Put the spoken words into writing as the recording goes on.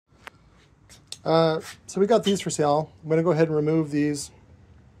So we got these for sale. I'm gonna go ahead and remove these.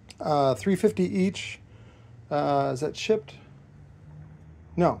 $3.50 each. Is that shipped?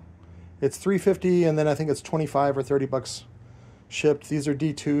 No, it's $3.50, and then I think it's 25 or 30 bucks shipped. These are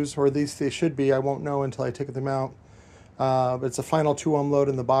D2s, or at least they should be. I won't know until I take them out. But it's a final 2-ohm load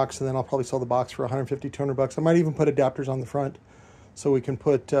in the box, and then I'll probably sell the box for 150, 200 bucks. I might even put adapters on the front so we can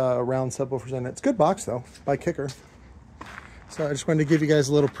put round subwoofers in it. It's a good box though, by Kicker. So I just wanted to give you guys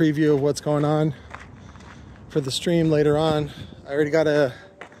a little preview of what's going on for the stream later on. I already got a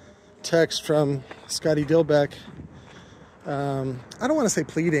text from Scotty Dilbeck. I don't want to say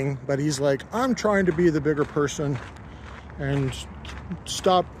pleading, but he's like, I'm trying to be the bigger person and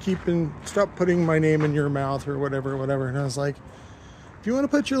stop putting my name in your mouth or whatever. And I was like, if you want to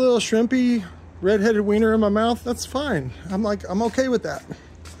put your little shrimpy red-headed wiener in my mouth, that's fine. I'm like, I'm okay with that.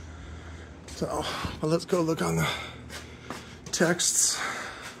 So, well, let's go look on the texts.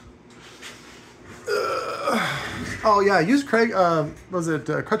 Oh yeah, I used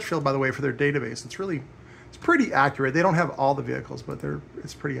Crutchfield, by the way, for their database. It's pretty accurate. They don't have all the vehicles, but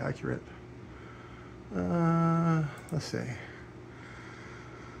it's pretty accurate. Let's see.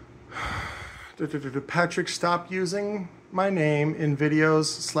 Patrick, stop using my name in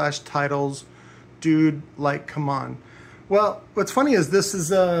videos / titles. Dude, like, come on. Well, what's funny is this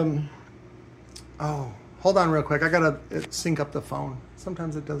is, oh, hold on real quick. I gotta sync up the phone.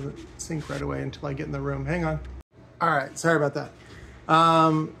 Sometimes it doesn't sync right away until I get in the room. Hang on. All right, sorry about that.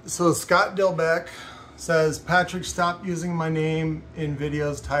 So Scott Dilbeck says, Patrick, stop using my name in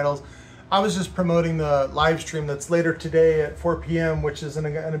videos, titles. I was just promoting the live stream that's later today at 4 p.m., which is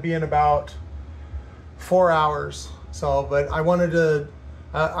gonna be in about 4 hours. So, but I wanted to,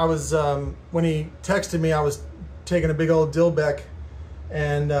 I was, when he texted me, I was taking a big old Dilbeck,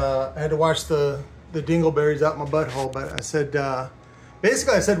 and I had to wash the dingleberries out my butthole. But I said,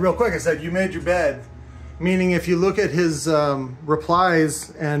 basically I said real quick, I said, you made your bed. Meaning if you look at his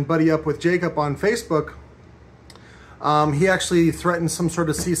replies and buddy up with Jacob on Facebook, he actually threatened some sort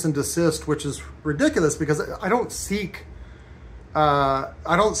of cease and desist, which is ridiculous because I don't seek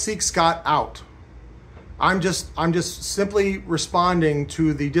Scott out. I'm just simply responding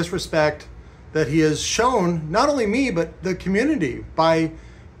to the disrespect that he has shown, not only me, but the community by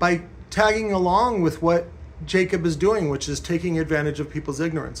tagging along with what Jacob is doing, which is taking advantage of people's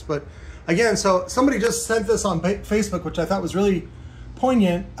ignorance. But again, so somebody just sent this on Facebook, which I thought was really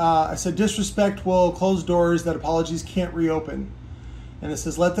poignant. I said, disrespect will close doors that apologies can't reopen. And it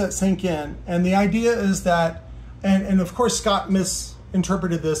says, let that sink in. And the idea is that, and of course Scott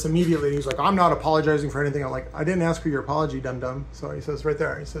misinterpreted this immediately. He's like, I'm not apologizing for anything. I'm like, I didn't ask for your apology, dum-dum. So he says right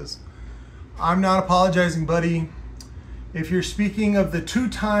there, he says, I'm not apologizing, buddy. If you're speaking of the 2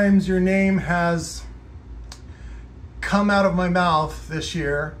 times your name has come out of my mouth this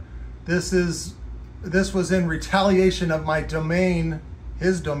year, this was in retaliation of my domain,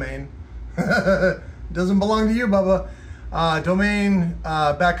 his domain. Doesn't belong to you, Bubba. Domain,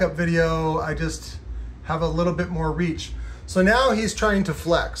 backup video. I just have a little bit more reach. So now he's trying to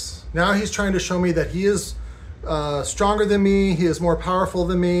flex. Now he's trying to show me that he is stronger than me. He is more powerful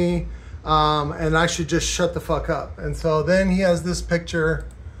than me. And I should just shut the fuck up. And so then he has this picture.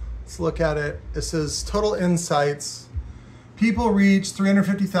 Let's look at it. It says total insights. People reach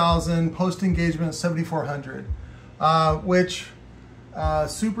 350,000, post engagement 7,400, which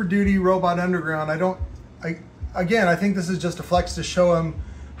Super Duty Robot Underground, again, I think this is just a flex to show him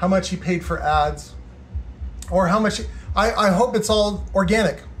how much he paid for ads, or how much, I hope it's all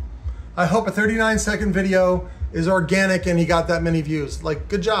organic. I hope a 39-second video is organic and he got that many views. Like,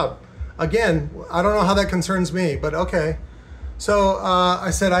 good job. Again, I don't know how that concerns me, but okay. So I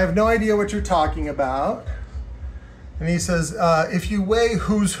said, I have no idea what you're talking about. And he says, if you weigh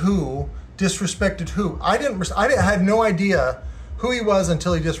who's who, disrespected who. I had no idea who he was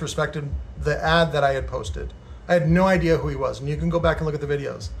until he disrespected the ad that I had posted. I had no idea who he was. And you can go back and look at the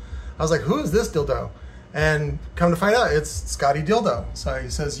videos. I was like, who is this dildo? And come to find out, it's Scotty Dildo. So he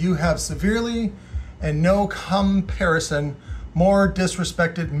says, you have severely and no comparison more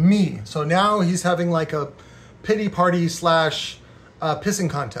disrespected me. So now he's having like a pity party / pissing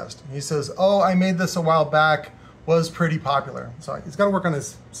contest. He says, oh, I made this a while back, was pretty popular. So he's got to work on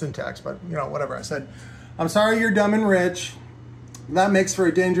his syntax, but you know, whatever. I said, I'm sorry you're dumb and rich. That makes for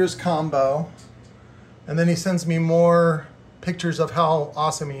a dangerous combo. And then he sends me more pictures of how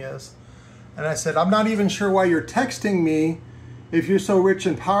awesome he is. And I said, I'm not even sure why you're texting me. If you're so rich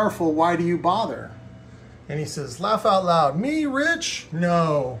and powerful, why do you bother? And he says, laugh out loud. Me rich?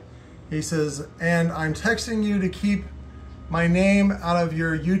 No. He says, and I'm texting you to keep my name out of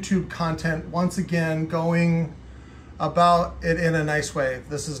your YouTube content once again going about it in a nice way.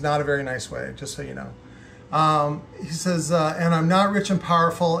 This is not a very nice way, just so you know. He says, and I'm not rich and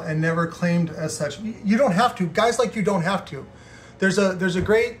powerful and never claimed as such. You don't have to. Guys like you don't have to. There's a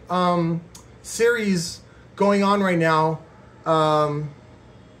great series going on right now. I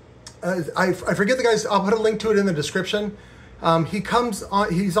forget the guy's, I'll put a link to it in the description.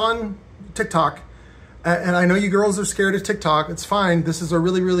 He's on TikTok, and I know you girls are scared of TikTok. It's fine. This is a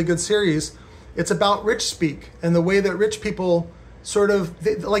really, really good series. It's about rich speak and the way that rich people sort of,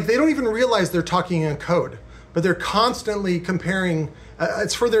 they don't even realize they're talking in code, but they're constantly comparing,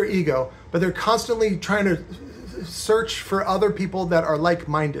 it's for their ego, but they're constantly trying to search for other people that are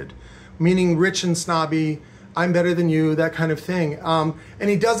like-minded, meaning rich and snobby, I'm better than you, that kind of thing. And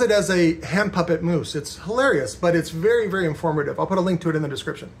he does it as a hand puppet moose. It's hilarious, but it's very, very informative. I'll put a link to it in the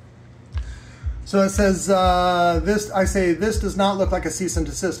description. So it says, this does not look like a cease and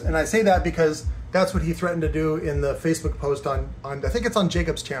desist. And I say that because that's what he threatened to do in the Facebook post on I think it's on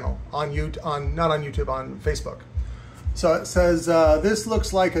Jacob's channel, not on YouTube, on Facebook. So it says, this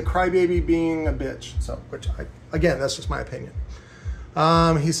looks like a crybaby being a bitch. So, again, that's just my opinion.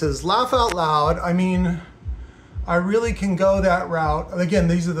 He says, laugh out loud. I mean, I really can go that route. Again,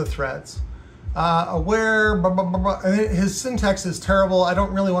 these are the threads. Aware, blah, blah, blah, blah. And his syntax is terrible. I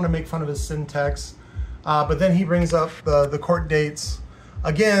don't really want to make fun of his syntax. But then he brings up the court dates.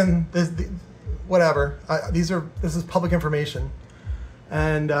 Again, whatever. This is public information.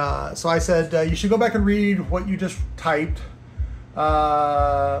 And so I said, you should go back and read what you just typed.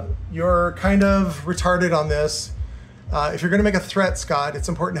 You're kind of retarded on this. If you're going to make a threat, Scott, it's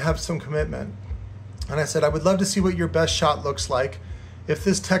important to have some commitment. And I said, I would love to see what your best shot looks like. If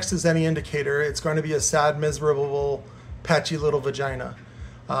this text is any indicator, it's going to be a sad, miserable, patchy little vagina.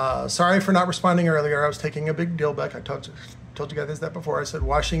 Sorry for not responding earlier. I was taking a big Dilbeck. I told you guys that before. I said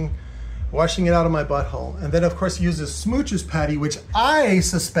washing it out of my butthole. And then, of course, he uses smooches patty, which I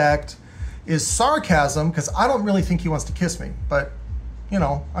suspect is sarcasm because I don't really think he wants to kiss me. But, you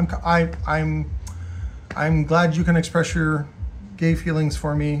know, I'm glad you can express your gay feelings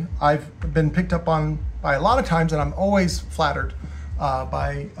for me. I've been picked up on by a lot of times, and I'm always flattered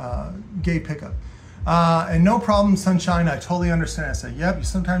by gay pickup. And no problem, sunshine, I totally understand. I said, yep, you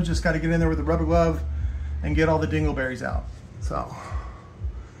sometimes just got to get in there with a rubber glove and get all the dingleberries out. So,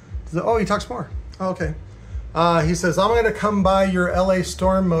 oh, he talks more. Oh, okay. He says, I'm going to come by your LA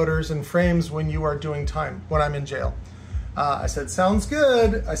Storm motors and frames when you are doing time, when I'm in jail. I said, sounds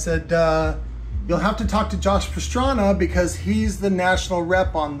good. I said, you'll have to talk to Josh Pastrana because he's the national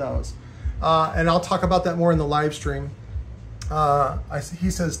rep on those. And I'll talk about that more in the live stream. He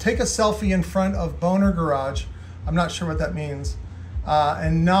says, take a selfie in front of Boner Garage. I'm not sure what that means.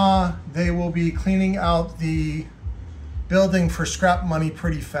 And they will be cleaning out the building for scrap money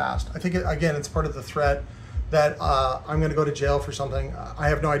pretty fast. I think, again, it's part of the threat that I'm going to go to jail for something. I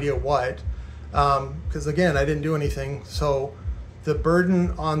have no idea what. Because, again, I didn't do anything. So the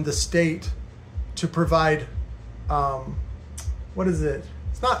burden on the state to provide, what is it?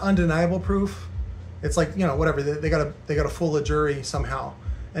 It's not undeniable proof. It's like, you know, whatever, they gotta fool a jury somehow.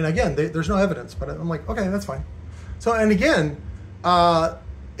 And again, there's no evidence, but I'm like, okay, that's fine. So, and again,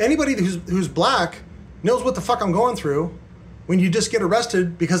 anybody who's black knows what the fuck I'm going through when you just get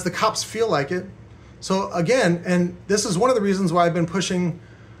arrested because the cops feel like it. So again, and this is one of the reasons why I've been pushing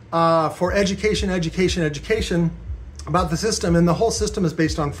for education about the system, and the whole system is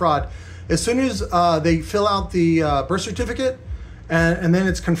based on fraud. As soon as they fill out the birth certificate, and then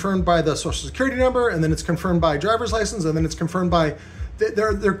it's confirmed by the social security number, and then it's confirmed by driver's license, and then it's confirmed by,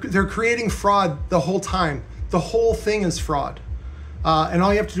 they're creating fraud the whole time. The whole thing is fraud. And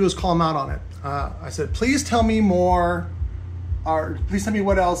all you have to do is call them out on it. I said, please tell me more, or please tell me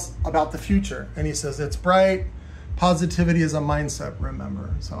what else about the future. And he says, it's bright. Positivity is a mindset,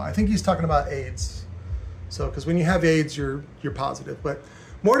 remember. So I think he's talking about AIDS. So, because when you have AIDS, you're positive. But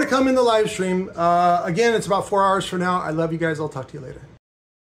more to come in the live stream. Again, it's about 4 hours from now. I love you guys. I'll talk to you later.